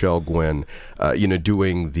course, Michelle Gwynn,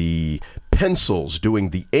 doing the pencils,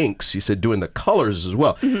 doing the inks. You said doing the colors as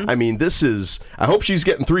well. I mean, I hope she's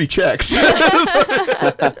getting 3 checks.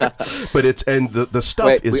 But the stuff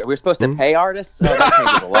Wait, is... we're supposed to pay artists? Oh, that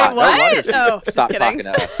changes a lot. Wait, what? No, stop talking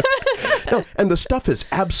to us. No, and the stuff is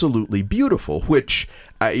absolutely beautiful, which...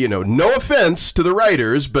 no offense to the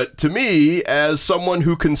writers, but to me, as someone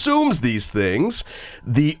who consumes these things,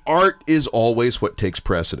 the art is always what takes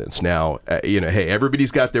precedence. Now, hey,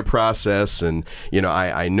 everybody's got their process, and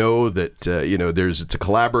I know that it's a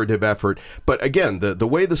collaborative effort. But again, the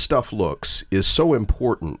way the stuff looks is so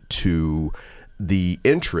important to the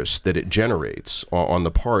interest that it generates on the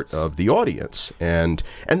part of the audience, and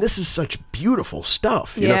this is such beautiful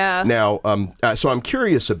stuff. You know? Now, so I'm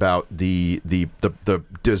curious about the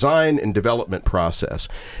design and development process.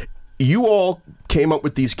 You all came up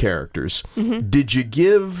with these characters. Did you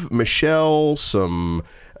give Michelle some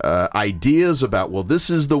ideas about, well, this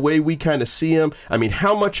is the way we kind of see him? I mean,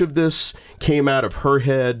 how much of this came out of her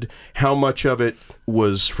head? How much of it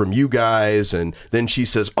was from you guys? And then she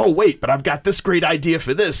says, oh, wait, but I've got this great idea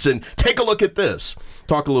for this, and take a look at this.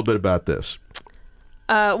 Talk a little bit about this.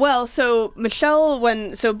 So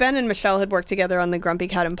Ben and Michelle had worked together on the Grumpy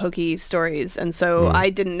Cat and Pokey stories, and so I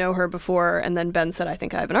didn't know her before, and then Ben said, I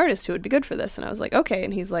think I have an artist who would be good for this, and I was like, okay,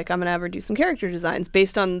 and he's like, I'm gonna have her do some character designs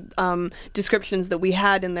based on descriptions that we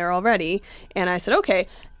had in there already, and I said, okay,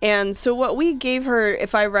 and so what we gave her,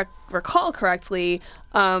 if I recall correctly,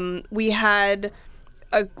 we had...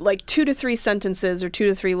 2 to 3 sentences or 2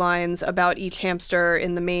 to 3 lines about each hamster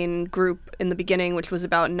in the main group in the beginning, which was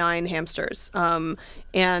about 9 hamsters.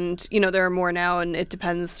 And, there are more now, and it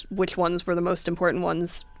depends which ones were the most important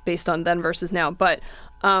ones based on then versus now. But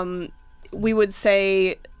we would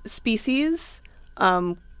say species,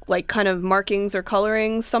 kind of markings or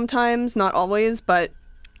colorings sometimes, not always, but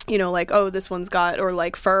this one's got, or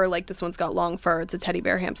fur, this one's got long fur. It's a teddy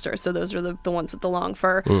bear hamster. So those are the ones with the long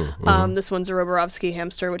fur. This one's a Roborovsky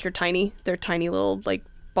hamster, which are tiny. They're tiny little,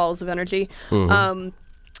 balls of energy. And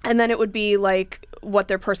then it would be, what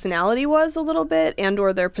their personality was a little bit and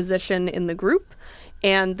or their position in the group.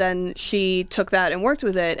 And then she took that and worked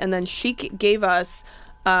with it. And then she gave us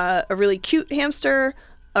a really cute hamster,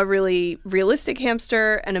 a really realistic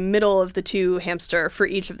hamster and a middle of the two hamster for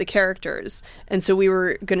each of the characters. And so we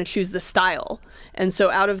were going to choose the style. And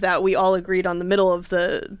so out of that, we all agreed on the middle of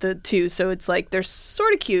the two. So it's like they're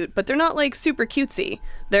sort of cute, but they're not like super cutesy.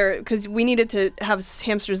 Because we needed to have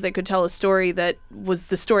hamsters that could tell a story that was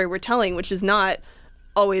the story we're telling, which is not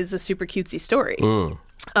always a super cutesy story.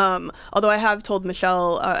 Although I have told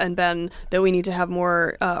Michelle and Ben that we need to have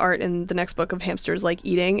more art in the next book of hamsters like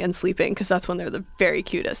eating and sleeping, because that's when they're the very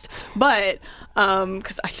cutest. But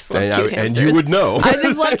because I just love cute hamsters, and you would know. I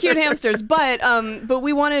just love cute hamsters. But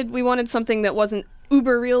we wanted something that wasn't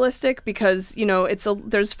uber realistic, because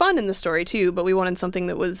there's fun in the story too, but we wanted something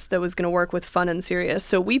that was going to work with fun and serious.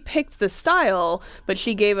 So we picked the style, but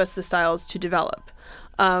she gave us the styles to develop.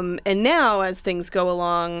 And now as things go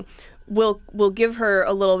along, we'll give her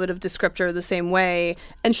a little bit of descriptor the same way,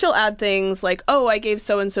 and she'll add things like, oh, I gave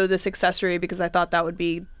so-and-so this accessory because I thought that would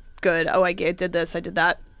be good. Oh, I did this, I did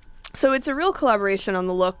that. So it's a real collaboration on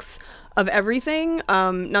the looks of everything,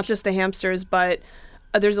 not just the hamsters, but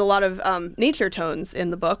there's a lot of nature tones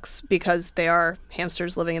in the books because they are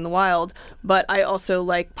hamsters living in the wild. But I also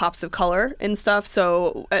like pops of color and stuff.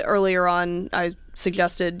 So earlier on, I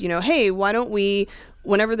suggested, hey, why don't we,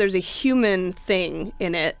 whenever there's a human thing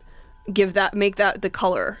in it, make that the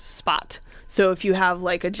color spot. So if you have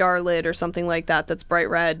like a jar lid or something like that that's bright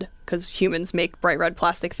red, because humans make bright red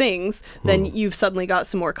plastic things, then you've suddenly got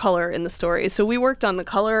some more color in the story. So we worked on the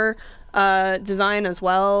color design as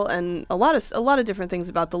well, and a lot of different things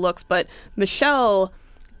about the looks. But Michelle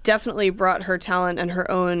definitely brought her talent and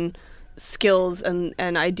her own skills and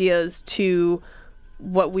ideas to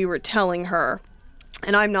what we were telling her.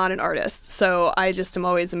 And I'm not an artist, so I just am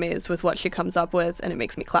always amazed with what she comes up with, and it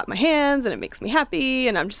makes me clap my hands, and it makes me happy,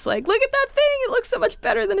 and I'm just like, look at that thing, it looks so much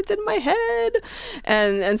better than it did in my head.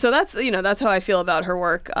 And so that's how I feel about her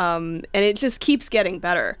work, and it just keeps getting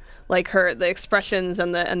better. Like the expressions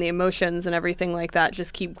and the emotions and everything like that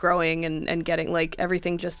just keep growing and getting, like,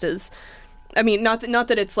 everything just is, I mean, not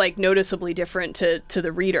that it's like noticeably different to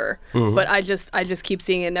the reader, but I just keep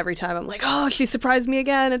seeing it, and every time I'm like, oh, she surprised me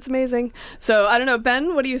again. It's amazing. So I don't know,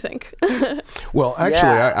 Ben, what do you think? Well, actually,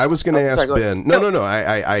 I was going to ask Ben. No.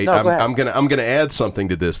 I'm going to add something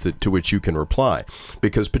to this to which you can reply,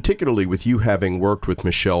 because particularly with you having worked with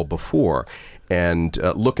Michelle before, and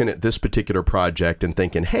looking at this particular project and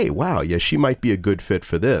thinking, hey, wow, yeah, she might be a good fit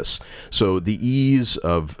for this. So the ease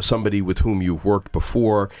of somebody with whom you've worked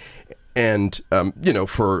before, and,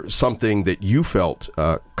 for something that you felt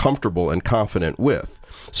comfortable and confident with.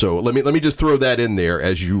 So let me just throw that in there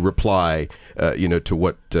as you reply, to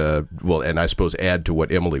what, and I suppose add to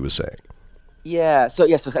what Emily was saying. Yeah. So I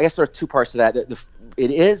guess there are two parts to that.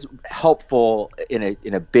 It is helpful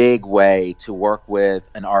in a big way to work with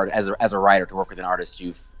an as a writer, to work with an artist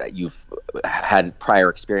you've had prior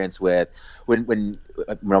experience with. When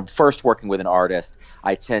I'm first working with an artist,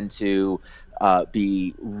 I tend to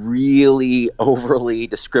be really overly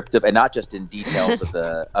descriptive, and not just in details of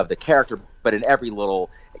the character, but in every little,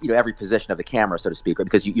 every position of the camera, so to speak,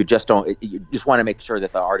 because you just want to make sure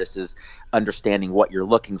that the artist is understanding what you're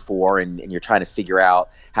looking for, and you're trying to figure out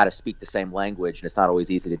how to speak the same language, and it's not always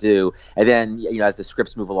easy to do. And then, as the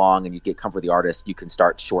scripts move along and you get comfort with the artist, you can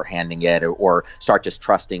start shorthanding it, or start just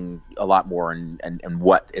trusting a lot more and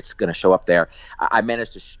what it's going to show up there. I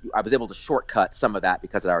was able to shortcut some of that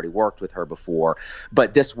because I already worked with her before,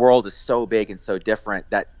 but this world is so big and so different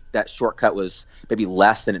that shortcut was maybe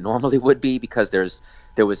less than it normally would be, because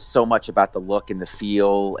there was so much about the look and the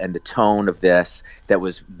feel and the tone of this that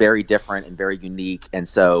was very different and very unique. And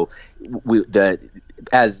so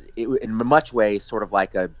in much ways, sort of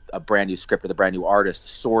like a brand new script with a brand new artist,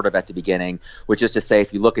 sort of at the beginning, which is to say,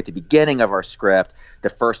 if you look at the beginning of our script, the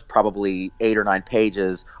first probably 8 or 9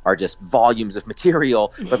 pages are just volumes of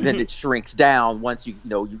material, but then it shrinks down once you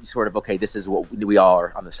sort of, okay, this is what we all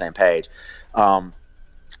are on the same page.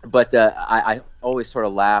 But I always sort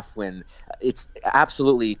of laugh when it's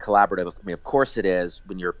absolutely collaborative. I mean, of course it is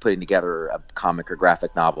when you're putting together a comic or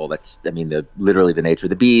graphic novel. That's, literally the nature of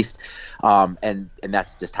the beast, and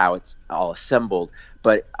that's just how it's all assembled.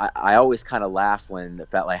 But I always kind of laugh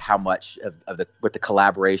about like how much of what the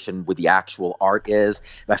collaboration with the actual art is.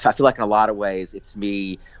 I feel like in a lot of ways it's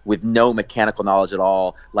me with no mechanical knowledge at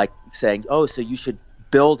all, like saying, oh, so you should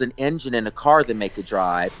build an engine in a car that make it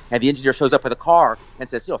drive, and the engineer shows up with a car and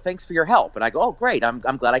says, thanks for your help. And I go, oh, great, I'm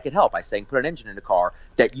glad I could help. I say, put an engine in a car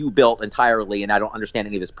that you built entirely, and I don't understand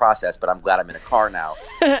any of this process, but I'm glad I'm in a car now.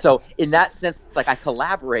 So in that sense, like, I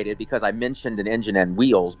collaborated because I mentioned an engine and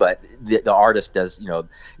wheels, but the artist does,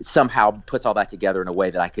 somehow puts all that together in a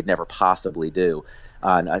way that I could never possibly do.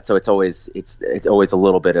 So it's always a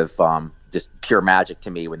little bit of just pure magic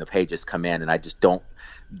to me when the pages come in, and I just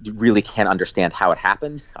can't understand how it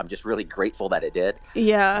happened. I'm just really grateful that it did.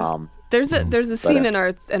 Yeah. There's a scene in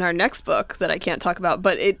our next book that I can't talk about,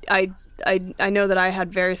 but I know that I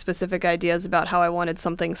had very specific ideas about how I wanted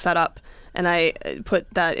something set up, and I put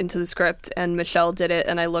that into the script, and Michelle did it,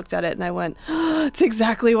 and I looked at it and I went, oh, it's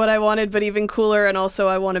exactly what I wanted, but even cooler, and also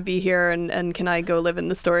I want to be here, and can I go live in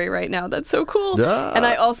the story right now? That's so cool. And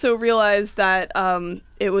I also realized that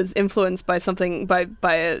it was influenced by something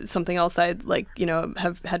something else I'd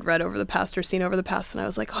had read over the past or seen over the past, and I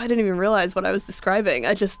was like, oh, I didn't even realize what I was describing.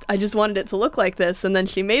 I just wanted it to look like this, and then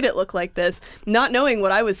she made it look like this, not knowing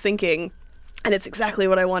what I was thinking. And it's exactly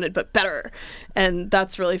what I wanted, but better. And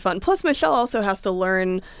that's really fun. Plus, Michelle also has to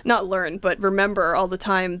remember all the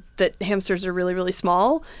time that hamsters are really, really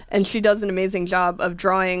small. And she does an amazing job of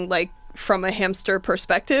drawing, from a hamster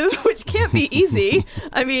perspective, which can't be easy.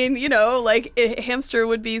 I mean, a hamster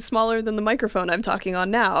would be smaller than the microphone I'm talking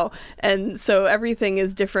on now. And so everything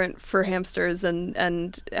is different for hamsters,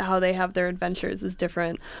 and how they have their adventures is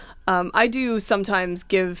different. I do sometimes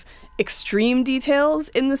give extreme details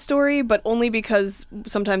in the story, but only because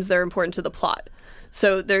sometimes they're important to the plot.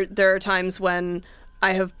 So there are times when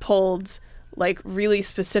I have pulled really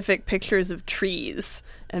specific pictures of trees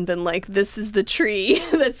and been like, this is the tree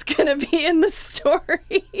that's gonna be in the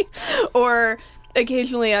story. Or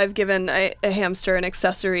occasionally I've given a hamster an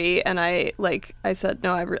accessory, and I said,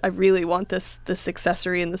 no, I really want this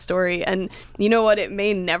accessory in the story. And you know what, it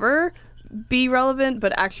may never be relevant,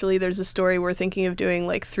 but actually there's a story we're thinking of doing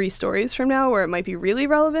 3 stories from now where it might be really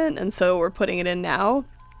relevant, and so we're putting it in now.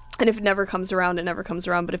 And if it never comes around, it never comes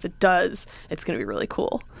around. But if it does, it's going to be really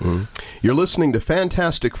cool. Mm-hmm. You're listening to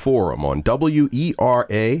Fantastic Forum on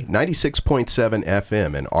WERA 96.7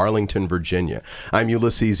 FM in Arlington, Virginia. I'm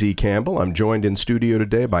Ulysses E. Campbell. I'm joined in studio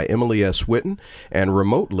today by Emily S. Whitten and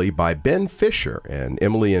remotely by Ben Fisher. And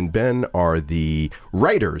Emily and Ben are the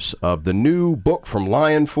writers of the new book from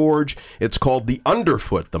Lion Forge. It's called The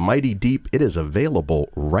Underfoot, The Mighty Deep. It is available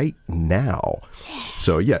right now.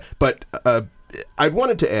 So, yeah. But I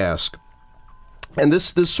wanted to ask, and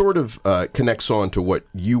this sort of connects on to what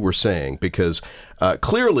you were saying, because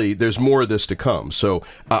clearly there's more of this to come. So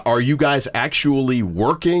are you guys actually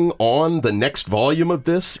working on the next volume of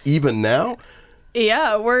this even now?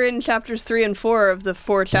 Yeah, we're in chapters 3 and 4 of the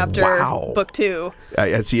 4-chapter book 2.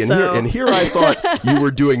 I see, and here I thought you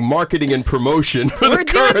were doing marketing and promotion for We're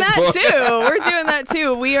the current doing that book. too. We're doing that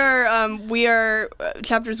too. We are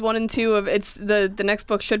chapters 1 and 2 of it's the next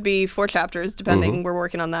book should be 4 chapters, depending. Mm-hmm. We're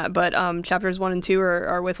working on that, but chapters 1 and 2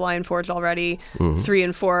 are with Lion Forge already. Mm-hmm. 3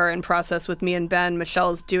 and 4 are in process with me and Ben.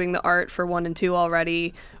 Michelle's doing the art for 1 and 2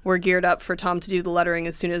 already. We're geared up for Tom to do the lettering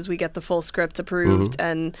as soon as we get the full script approved. Mm-hmm.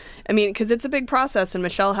 And I mean, because it's a big process, and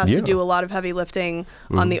Michelle has to do a lot of heavy lifting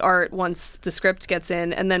on the art once the script gets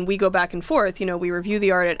in, and then we go back and forth. We review the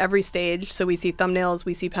art at every stage, so we see thumbnails,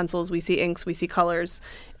 we see pencils, we see inks, we see colors,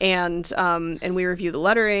 and we review the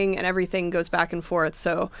lettering, and everything goes back and forth.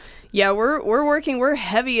 So yeah, we're working. We're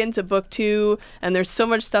heavy into book 2, and there's so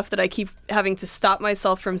much stuff that I keep having to stop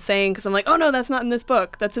myself from saying, because I'm like, oh no, that's not in this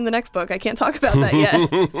book. That's in the next book. I can't talk about that yet.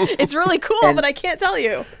 It's really cool, but I can't tell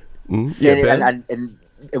you. Yeah, and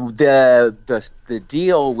the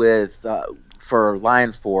deal with for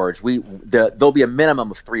Lion Forge, there'll be a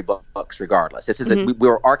minimum of 3 books regardless. This is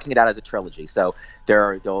we're arcing it out as a trilogy, so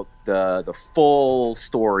the full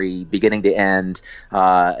story, beginning to end,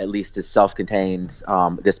 at least is self-contained.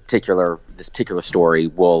 This particular story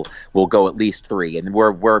will go at least 3, and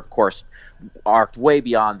we're of course arced way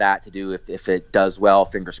beyond that to do if it does well,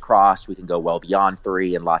 fingers crossed, we can go well beyond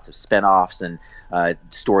 3 and lots of spin-offs and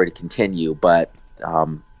story to continue, but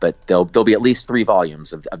there'll be at least 3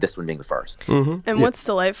 volumes of this one being the first. Mm-hmm. And what's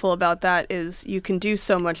delightful about that is you can do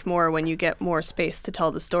so much more when you get more space to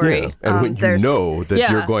tell the story. Yeah. And when you know that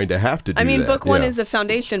you're going to have to do that. I mean, book 1 is a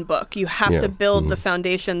foundation book. You have to build the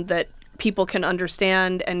foundation that people can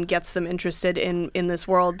understand and gets them interested in this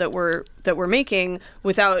world that we're making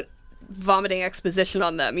without vomiting exposition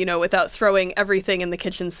on them, without throwing everything in the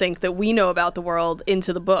kitchen sink that we know about the world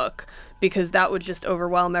into the book, because that would just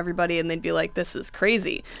overwhelm everybody and they'd be like, this is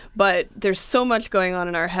crazy. But there's so much going on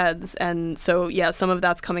in our heads, and so some of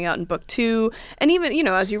that's coming out in book 2. And even,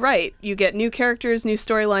 as you write, you get new characters, new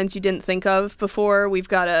storylines you didn't think of before. We've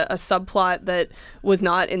got a subplot that was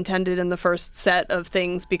not intended in the first set of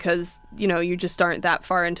things because, you just aren't that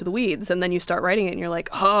far into the weeds, and then you start writing it and you're like,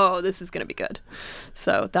 oh, this is going to be good.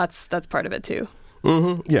 So that's part of it too.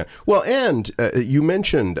 Mm-hmm. Yeah. Well, and you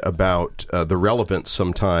mentioned about the relevance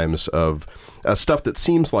sometimes of stuff that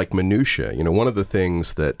seems like minutia. One of the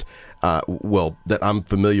things that that I'm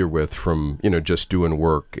familiar with from, just doing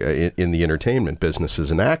work in the entertainment business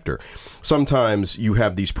as an actor. Sometimes you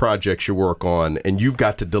have these projects you work on and you've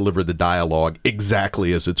got to deliver the dialogue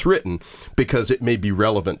exactly as it's written because it may be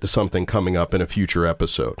relevant to something coming up in a future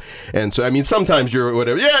episode. And so, sometimes you're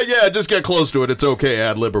whatever, just get close to it. It's okay,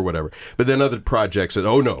 ad lib or whatever. But then other projects say,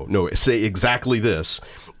 oh, no, say exactly this.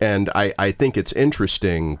 And I think it's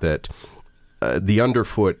interesting that the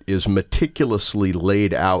Underfoot is meticulously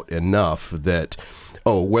laid out enough that,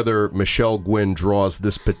 whether Michelle Gwynn draws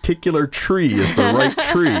this particular tree as the right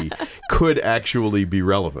tree could actually be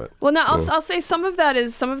relevant. Well, now I'll say some of that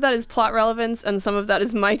is plot relevance, and some of that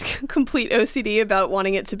is my complete OCD about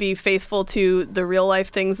wanting it to be faithful to the real life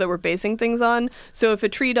things that we're basing things on. So if a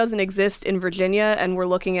tree doesn't exist in Virginia and we're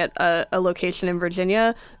looking at a location in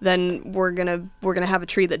Virginia, then we're gonna have a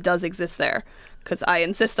tree that does exist there. Because I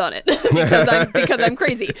insist on it, because I'm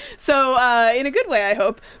crazy. So in a good way, I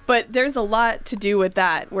hope. But there's a lot to do with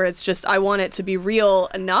that, where it's just I want it to be real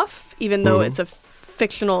enough, even though it's a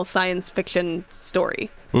fictional science fiction story.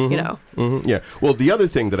 Yeah. Well, the other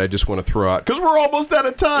thing that I just want to throw out, because we're almost out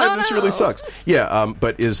of time. This really sucks. Yeah.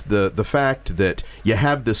 But is the fact that you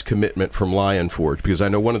have this commitment from Lion Forge, because I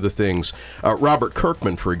know one of the things, Robert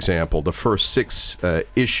Kirkman, for example, the first 6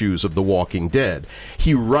 issues of The Walking Dead,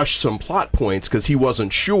 he rushed some plot points because he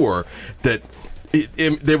wasn't sure that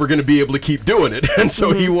they were going to be able to keep doing it, and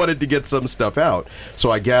so he wanted to get some stuff out.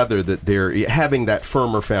 So I gather that having that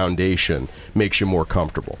firmer foundation makes you more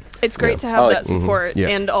comfortable. It's great to have that support,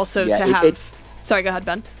 and also to have... Sorry, go ahead,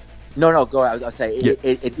 Ben. No, go ahead. I was going to say,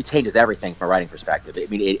 it changes everything from a writing perspective.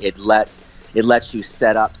 It lets you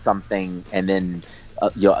set up something and then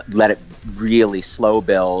let it really slow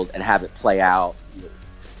build and have it play out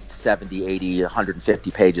 70, 80,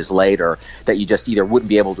 150 pages later that you just either wouldn't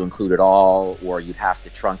be able to include at all, or you'd have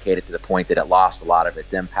to truncate it to the point that it lost a lot of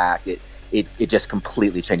its impact. It just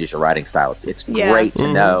completely changes your writing style. It's great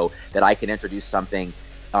to know that I can introduce something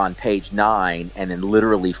on page 9 and then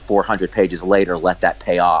literally 400 pages later let that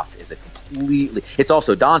pay off. It's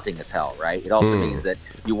also daunting as hell, right? It also means that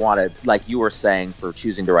you want to, like you were saying, for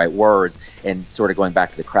choosing the right words and sort of going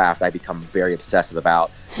back to the craft, I become very obsessive about,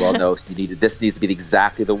 this needs to be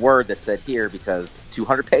exactly the word that's said here, because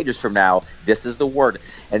 200 pages from now, this is the word.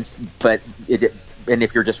 And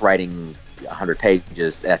if you're just writing 100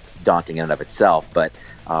 pages, that's daunting in and of itself, but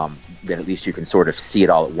then at least you can sort of see it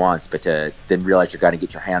all at once. But to then realize you're going to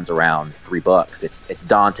get your hands around 3 books, it's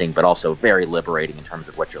daunting, but also very liberating in terms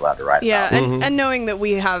of what you're allowed to write about. And knowing that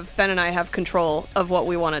Ben and I have control of what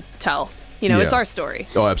we want to tell. It's our story.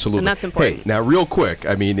 Oh, absolutely. And that's important. Hey, now real quick,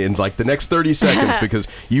 in like the next 30 seconds, because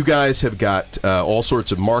you guys have got all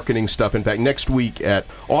sorts of marketing stuff. In fact, next week at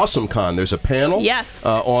AwesomeCon, there's a panel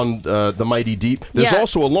on the Mighty Deep. There's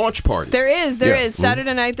also a launch party. There is.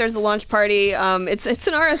 Saturday night, there's a launch party. It's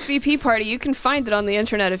an RSVP party. You can find it on the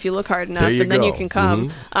internet if you look hard enough, then you can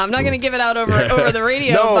come. I'm not going to give it out over the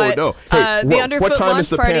radio, no. Hey, the Underfoot what time launch is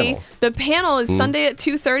the party. Panel? The panel is Sunday at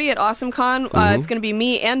 2:30 at AwesomeCon. It's going to be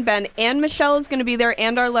me and Ben and Michelle is going to be there,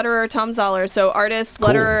 and our letterer Tom Zoller. So artist,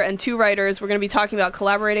 letterer, and 2 writers. We're going to be talking about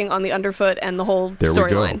collaborating on the Underfoot and the whole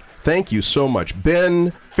storyline. Thank you so much.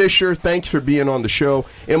 Ben Fisher, thanks for being on the show.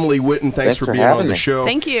 Emily Whitten, thanks for being on the show.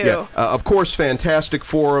 Thank you. Yeah. Of course, Fantastic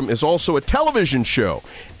Forum is also a television show,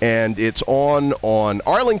 and it's on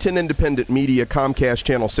Arlington Independent Media, Comcast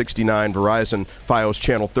Channel 69, Verizon Fios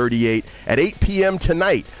Channel 38 at 8 p.m.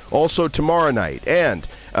 tonight, also tomorrow night. And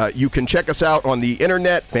you can check us out on the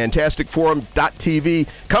internet, fantasticforum.tv.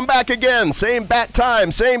 Come back again, same bat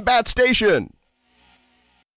time, same bat station.